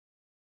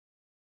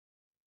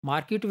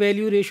Market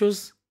value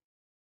ratios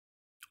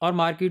or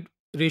market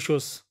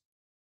ratios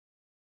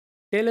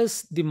tell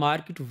us the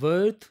market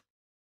worth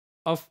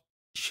of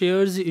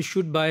shares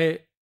issued by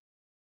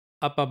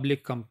a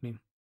public company,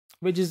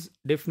 which is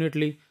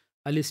definitely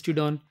listed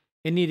on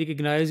any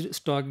recognized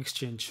stock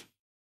exchange.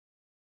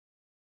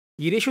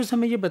 ये ratios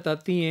हमें ये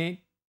बताती हैं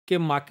कि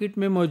market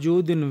में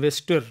मौजूद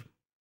investor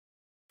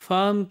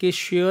firm के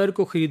share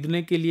को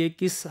खरीदने के लिए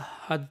किस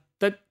हद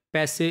तक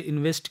पैसे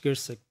इन्वेस्ट कर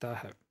सकता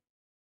है.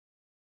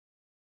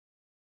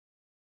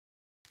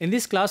 In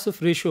this class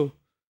of ratio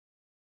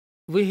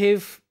we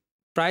have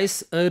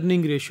price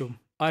earning ratio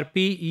or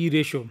PE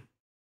ratio.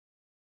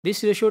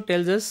 This ratio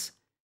tells us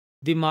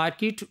the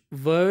market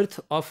worth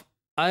of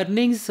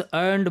earnings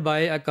earned by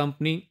a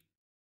company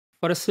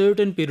for a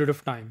certain period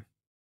of time.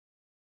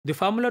 The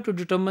formula to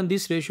determine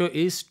this ratio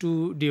is to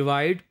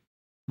divide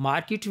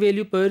market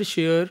value per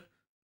share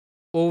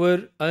over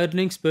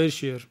earnings per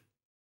share.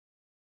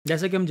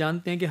 जैसा कि हम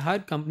जानते हैं कि हर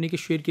company के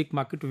share की एक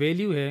market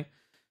value है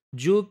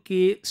जो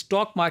कि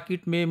स्टॉक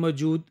मार्केट में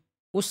मौजूद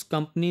उस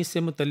कंपनी से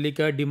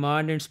मुतल्लिका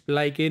डिमांड एंड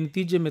सप्लाई के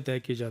नतीजे में तय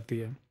की जाती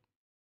है.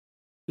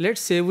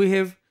 Let's say we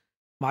have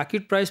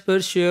market price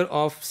पर share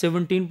of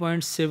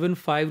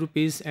 17.75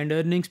 rupees and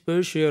earnings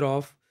पर share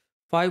of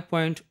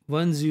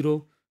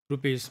 5.10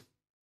 rupees.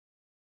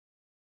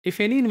 If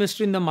any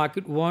investor in the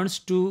market wants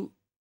to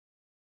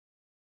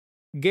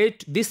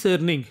get this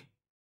earning,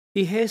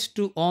 he has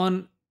to own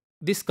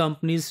this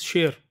company's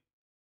share.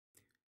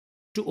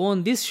 To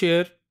own this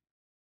share,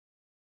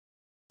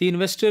 the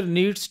investor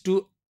needs to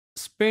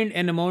spend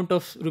an amount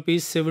of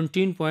rupees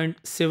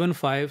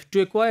 17.75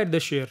 to acquire the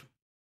share.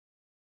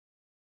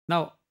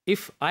 Now,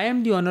 if I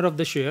am the owner of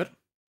the share,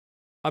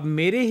 अब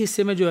मेरे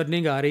हिस्से में जो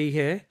earning आ रही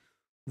है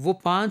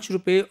वो 5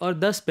 रुपये और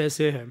 10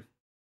 पैसे है.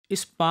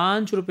 इस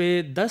 5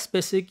 रुपये 10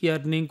 पैसे की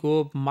अर्निंग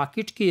को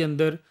मार्केट के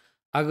अंदर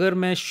अगर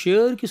मैं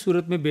शेयर की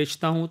सूरत में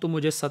बेचता हूँ तो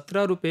मुझे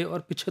 17 रुपये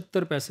और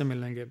 75 पैसे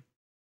मिलेंगे.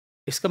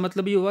 इसका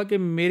मतलब ये हुआ कि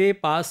मेरे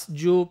पास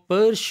जो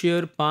पर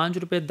शेयर 5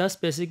 रुपये 10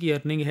 पैसे की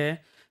अर्निंग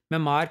है मैं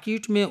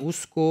मार्केट में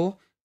उसको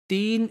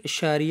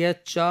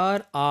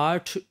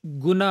 3.48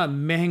 गुना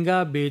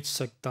महंगा बेच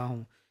सकता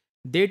हूँ.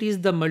 That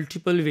is the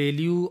multiple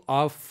value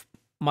of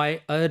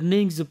my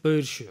earnings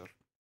per share.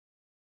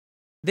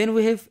 Then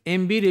we have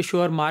MB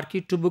ratio or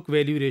market to book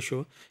value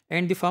ratio,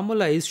 and the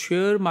formula is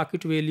share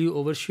market value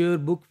over share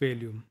book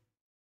value.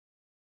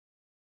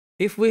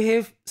 If we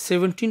have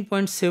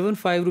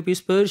 17.75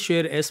 rupees per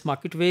share as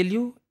market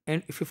value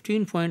and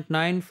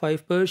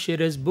 15.95 per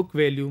share as book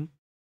value,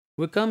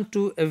 we come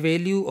to a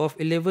value of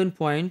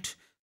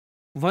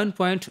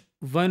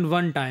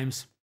 11.1.11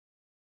 times.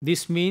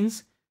 This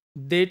means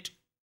that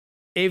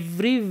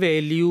every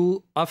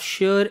value of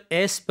share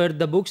as per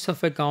the books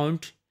of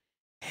account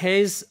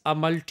has a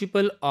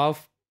multiple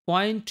of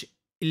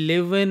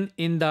 0.11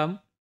 in the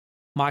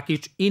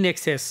market in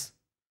excess.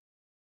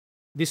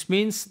 This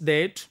means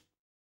that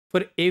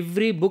for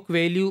every book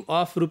value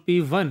of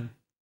rupee 1,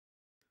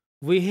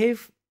 we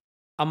have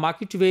a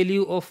market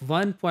value of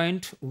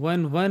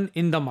 1.11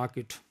 in the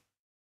market.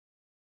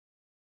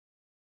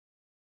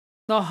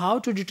 Now, how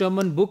to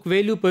determine book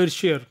value per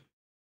share?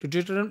 To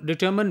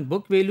determine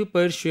book value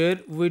per share,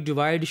 we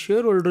divide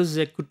shareholders'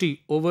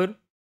 equity over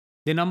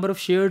the number of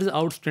shares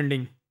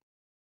outstanding.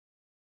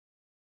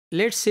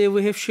 Let's say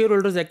we have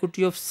shareholders'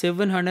 equity of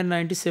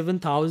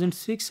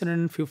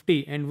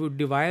 797,650 and we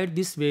divide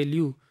this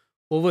value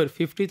over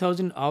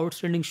 50,000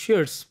 outstanding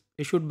shares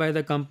issued by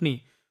the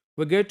company.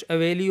 We get a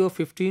value of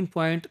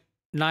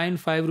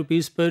 15.95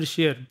 rupees per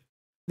share.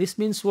 This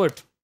means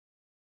what?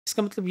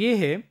 इसका मतलब ये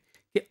है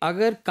कि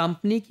अगर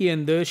company के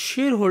अंदर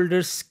share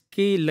holders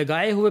के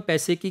लगाए हुए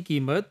पैसे की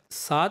कीमत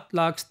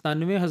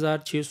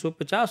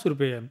 7,97,650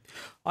 रुपये है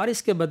और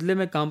इसके बदले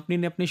में कंपनी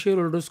ने अपने शेयर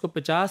होल्डर्स को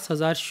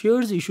 50,000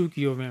 शेयर्स इशू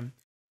किए हुए हैं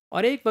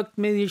और एक वक्त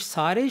में ये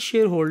सारे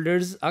शेयर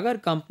होल्डर्स अगर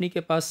कंपनी के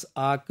पास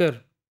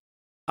आकर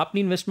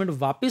अपनी इन्वेस्टमेंट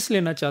वापस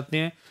लेना चाहते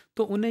हैं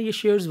तो उन्हें ये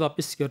शेयर्स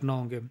वापस करना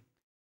होंगे.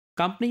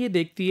 कंपनी ये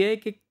देखती है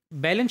कि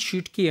बैलेंस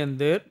शीट के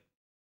अंदर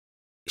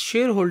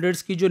शेयर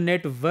होल्डर्स की जो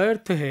नेट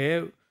वर्थ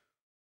है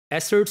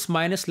एसेट्स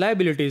माइनस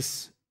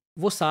लाइबिलिटीज़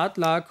वो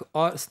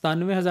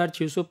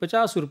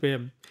 7,97,650 रुपये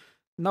है.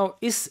 नाउ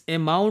इस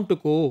अमाउंट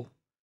को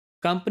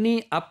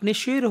कंपनी अपने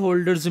शेयर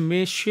होल्डर्स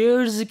में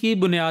शेयर्स की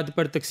बुनियाद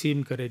पर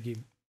तकसीम करेगी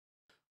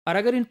और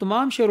अगर इन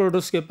तमाम शेयर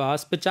होल्डर्स के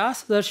पास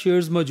 50,000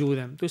 शेयर्स मौजूद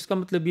हैं तो इसका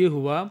मतलब ये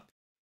हुआ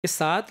कि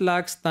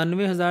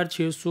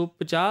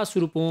 7,97,650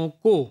 रुपयों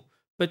को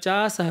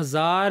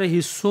 50,000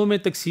 हिस्सों में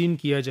तकसीम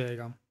किया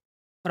जाएगा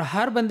और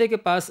हर बंदे के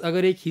पास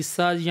अगर एक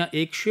हिस्सा या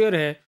एक शेयर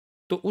है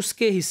तो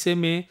उसके हिस्से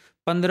में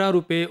 15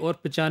 रुपये और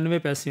 95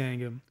 पैसे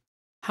आएंगे.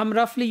 हम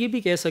रफली ये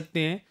भी कह सकते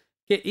हैं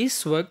कि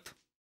इस वक्त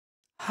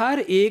हर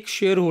एक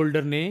शेयर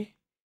होल्डर ने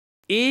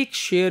एक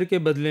शेयर के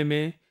बदले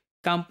में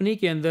कंपनी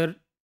के अंदर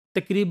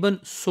तकरीबन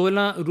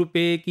 16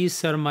 रुपये की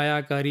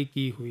सरमायाकारी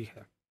की हुई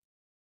है.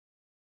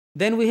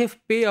 Then we have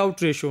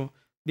payout ratio.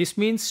 This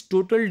means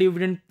total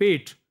dividend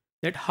paid,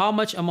 that how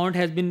much amount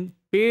has been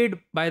paid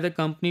by the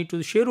company to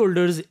the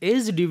shareholders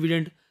as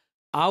dividend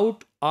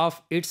out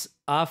of its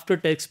after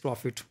tax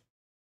profit.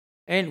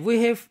 And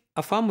we have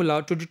a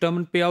formula to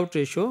determine payout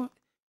ratio,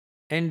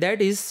 and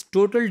that is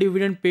total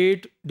dividend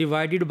paid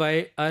divided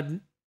by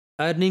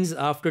earnings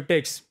after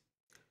tax.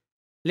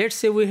 Let's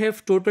say we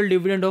have total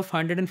dividend of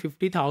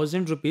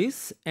 150,000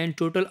 rupees and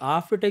total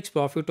after tax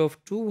profit of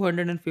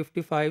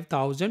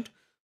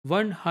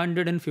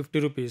 255,150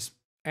 rupees.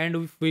 And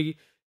if we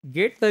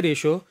get the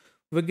ratio,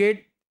 we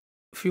get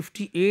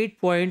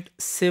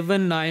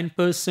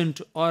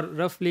 58.79%, or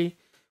roughly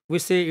we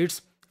say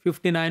it's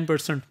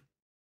 59%.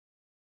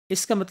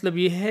 इसका मतलब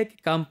ये है कि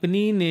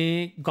company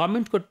ने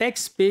government को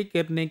tax पे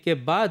करने के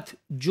बाद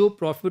जो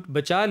प्रॉफिट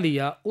बचा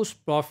लिया, उस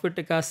प्रॉफिट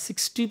का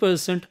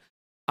 60%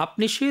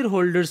 अपने शेयर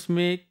होल्डर्स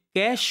में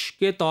कैश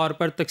के तौर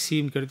पर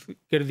तकसीम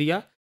कर दिया,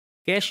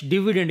 कैश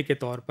डिविडेंड के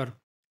तौर पर,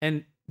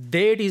 and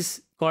that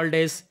is called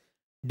as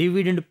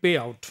dividend pay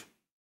out.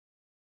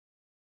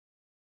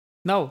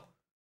 Now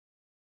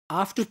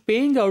after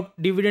paying out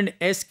dividend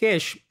as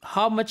cash,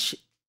 how much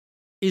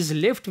is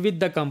left with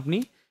the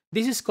company,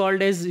 this is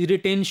called as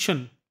retention,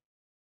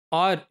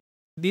 or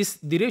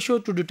the ratio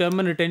to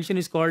determine retention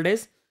is called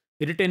as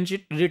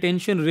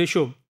retention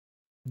ratio.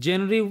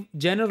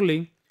 Generally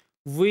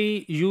we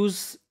use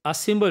a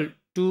symbol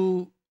to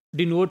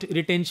denote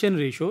retention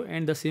ratio,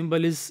 and the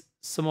symbol is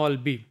small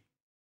b.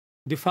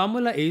 The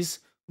formula is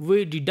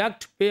we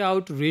deduct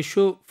payout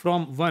ratio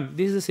from 1.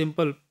 This is a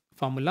simple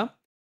formula.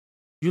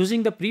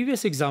 Using the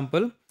previous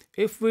example,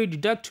 if we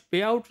deduct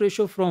payout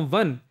ratio from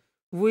 1,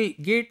 we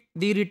get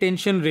the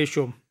retention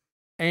ratio,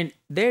 and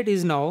that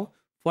is now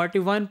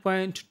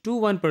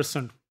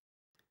 41.21%.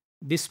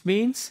 This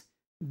means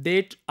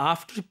that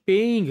after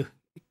paying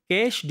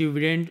cash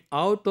dividend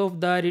out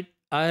of the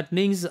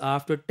earnings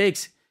after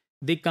tax,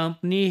 the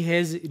company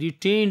has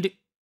retained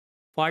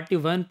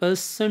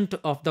 41%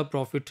 of the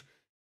profit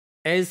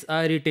as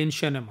a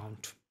retention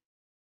amount.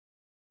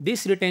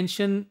 This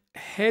retention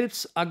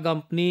helps a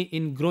company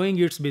in growing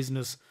its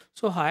business.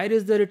 So higher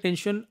is the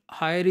retention,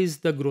 higher is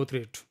the growth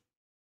rate.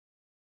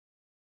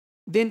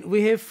 Then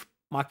we have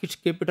market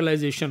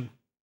capitalization.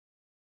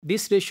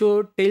 This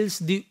ratio tells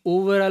the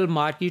overall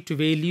market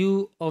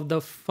value of the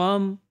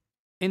firm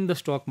in the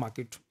stock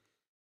market.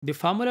 The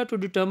formula to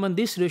determine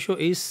this ratio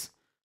is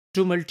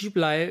to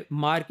multiply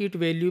market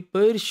value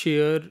per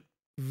share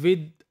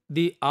with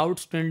the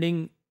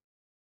outstanding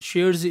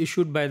shares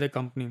issued by the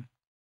company.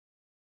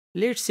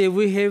 Let's say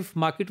we have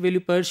market value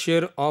per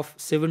share of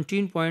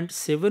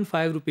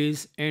 17.75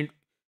 rupees and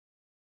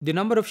the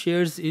number of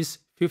shares is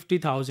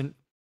 50,000.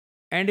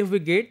 And if we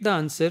get the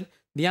answer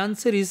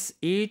is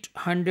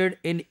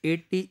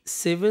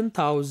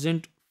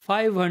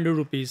 887,500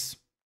 rupees.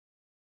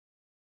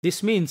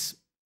 This means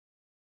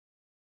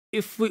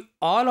if we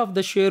all of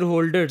the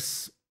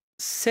shareholders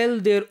sell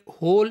their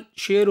whole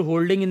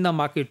shareholding in the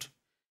market,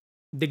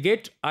 they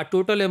get a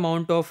total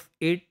amount of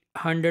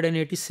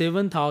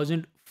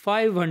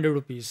 887,500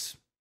 rupees.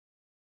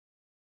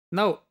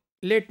 Now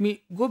let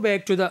me go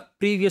back to the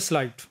previous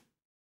slide.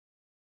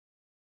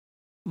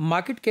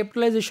 Market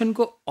capitalisation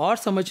को और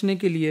समझने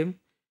के लिए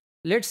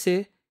let's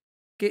say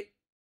कि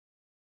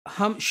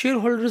हम share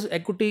holders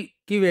equity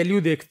की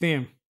value देखते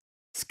हैं.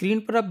 स्क्रीन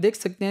पर आप देख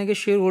सकते हैं कि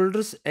शेयर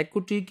होल्डर्स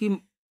इक्विटी की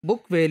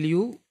बुक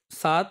वैल्यू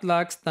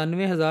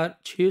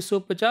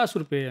 7,97,650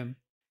 रुपये है.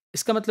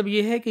 इसका मतलब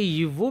ये है कि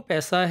ये वो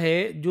पैसा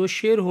है जो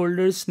शेयर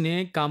होल्डर्स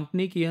ने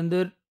कंपनी के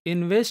अंदर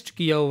इन्वेस्ट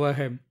किया हुआ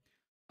है,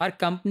 और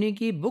कंपनी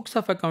की बुक्स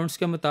ऑफ अकाउंट्स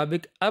के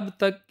मुताबिक अब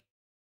तक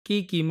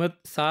की कीमत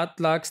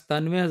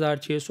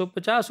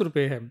 7,97,650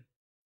 रुपये है.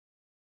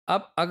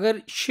 अब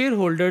अगर शेयर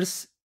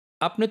होल्डर्स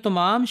अपने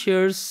तमाम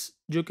शेयर्स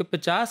जो कि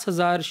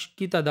 50,000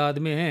 की तादाद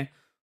में हैं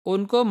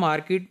उनको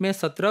मार्केट में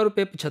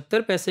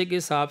 17.75 के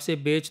हिसाब से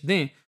बेच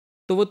दें,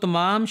 तो वो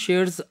तमाम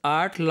शेयर्स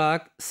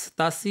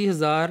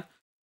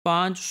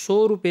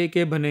 8,87,500 रुपये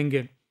के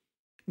बनेंगे.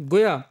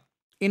 गोया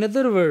in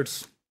other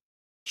words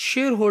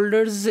share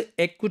holders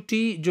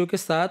equity जो कि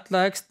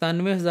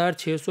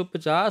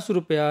 7,97,650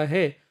 रुपया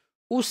है,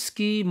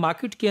 उसकी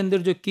मार्केट के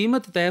अंदर जो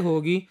कीमत तय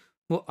होगी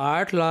वो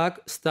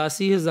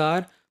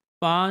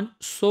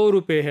 8,87,500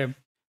 रुपये है.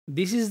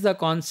 This is the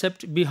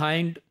concept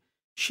behind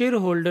share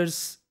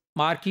holders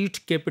market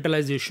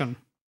capitalisation.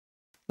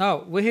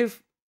 Now we have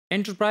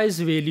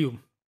enterprise value.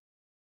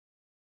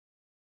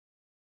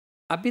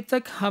 अभी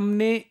तक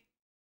हमने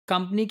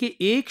कंपनी के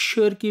एक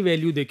शेयर की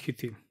वैल्यू देखी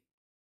थी,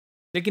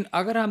 लेकिन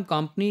अगर हम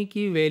कंपनी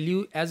की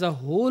value as a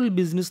whole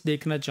business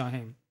देखना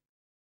चाहें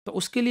तो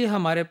उसके लिए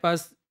हमारे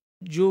पास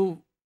जो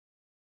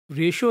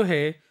रेशो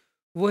है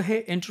वो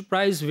है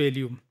एंटरप्राइज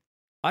वैल्यू.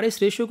 और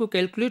इस रेशो को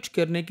कैलकुलेट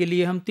करने के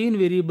लिए हम 3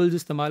 वेरिएबल्स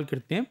इस्तेमाल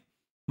करते हैं.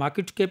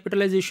 Market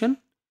capitalisation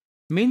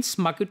means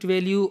market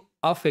value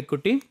of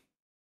equity,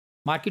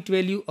 market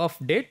value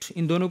of date,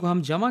 इन दोनों को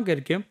हम जमा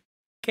करके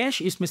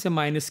कैश इसमें से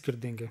माइनस कर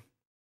देंगे.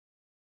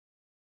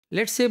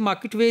 Let's say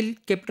market value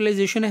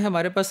capitalisation है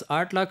हमारे पास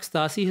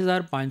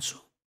 8,87,500,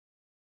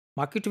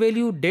 मार्केट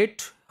वैल्यू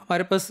डेट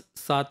हमारे पास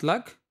 7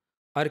 लाख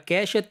और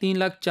कैश है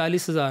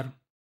 3,40,000.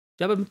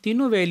 जब हम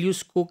तीनों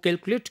वैल्यूज़ को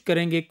कैलकुलेट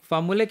करेंगे एक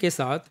फार्मूले के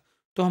साथ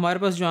तो हमारे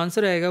पास जो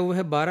आंसर आएगा वो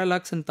है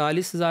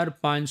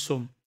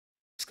 12,47,500।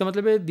 इसका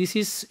मतलब है this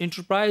is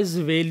enterprise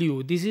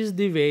value, this is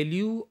the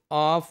value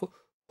of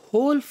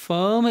whole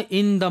firm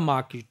in the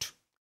market.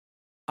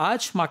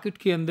 आज मार्केट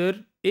के अंदर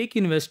एक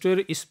इन्वेस्टर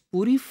इस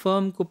पूरी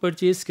फर्म को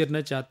परचेज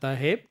करना चाहता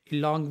है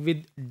along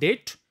with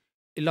date,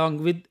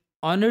 along with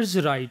honours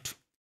right.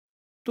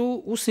 तो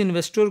उस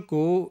इन्वेस्टर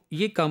को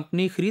ये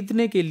कंपनी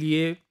ख़रीदने के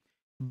लिए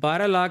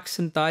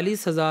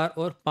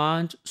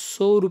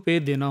 12,47,500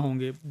 देना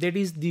होंगे। That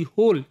is the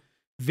whole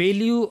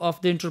value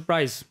of the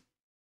enterprise.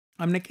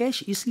 हमने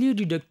कैश इसलिए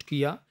डिडक्ट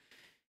किया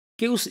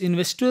कि उस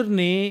इन्वेस्टर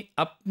ने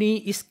अपनी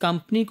इस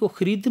कंपनी को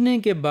ख़रीदने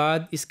के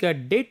बाद इसका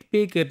डेट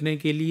पे करने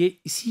के लिए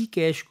इसी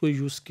कैश को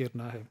यूज़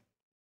करना है।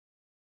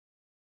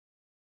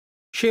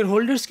 शेयर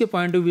होल्डर्स के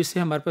पॉइंट ऑफ व्यू से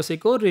हमारे पास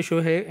एक और रेशो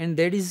है and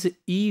that is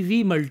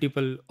EV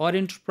multiple और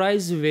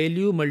एंटरप्राइज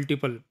वैल्यू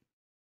मल्टीपल,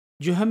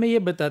 जो हमें ये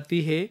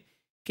बताती है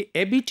कि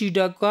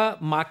एबिटिडा का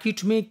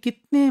मार्केट में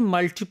कितने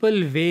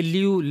मल्टीपल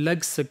वैल्यू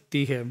लग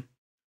सकती है।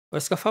 और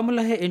इसका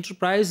फार्मूला है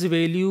enterprise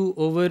value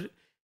over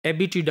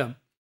एबिटिडा।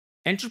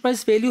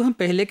 Enterprise value हम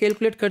पहले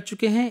कैलकुलेट कर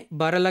चुके हैं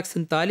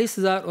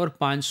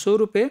 12,47,500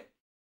 रुपये,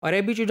 और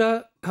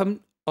एबिटिडा हम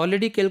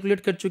ऑलरेडी कैलकुलेट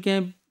कर चुके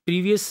हैं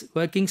प्रीवियस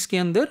वर्किंग्स के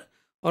अंदर,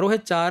 और वो है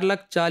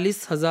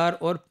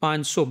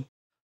 4,40,500।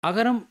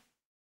 अगर हम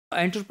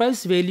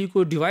एंटरप्राइज वैल्यू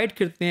को डिवाइड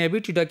करते हैं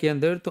एबिटिडा के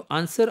अंदर तो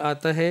आंसर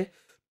आता है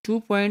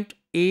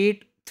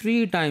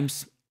 2.83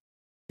 टाइम्स।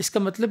 इसका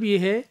मतलब ये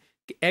है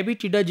कि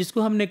एबिटिडा,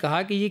 जिसको हमने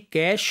कहा कि ये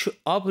कैश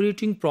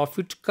ऑपरेटिंग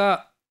प्रॉफिट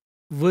का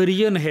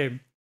वेरिएंट है,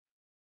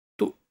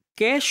 तो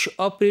कैश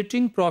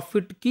ऑपरेटिंग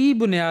प्रॉफिट की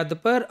बुनियाद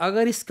पर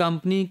अगर इस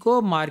कंपनी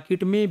को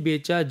मार्केट में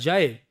बेचा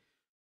जाए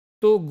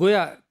तो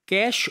गोया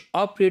कैश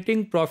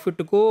ऑपरेटिंग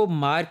प्रॉफिट को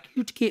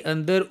मार्केट के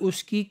अंदर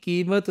उसकी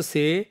कीमत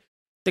से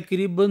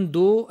तकरीबन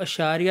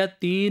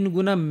 2.3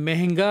 गुना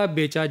महंगा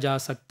बेचा जा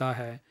सकता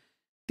है।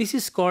 This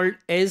is called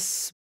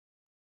as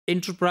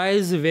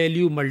enterprise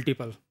value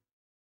multiple.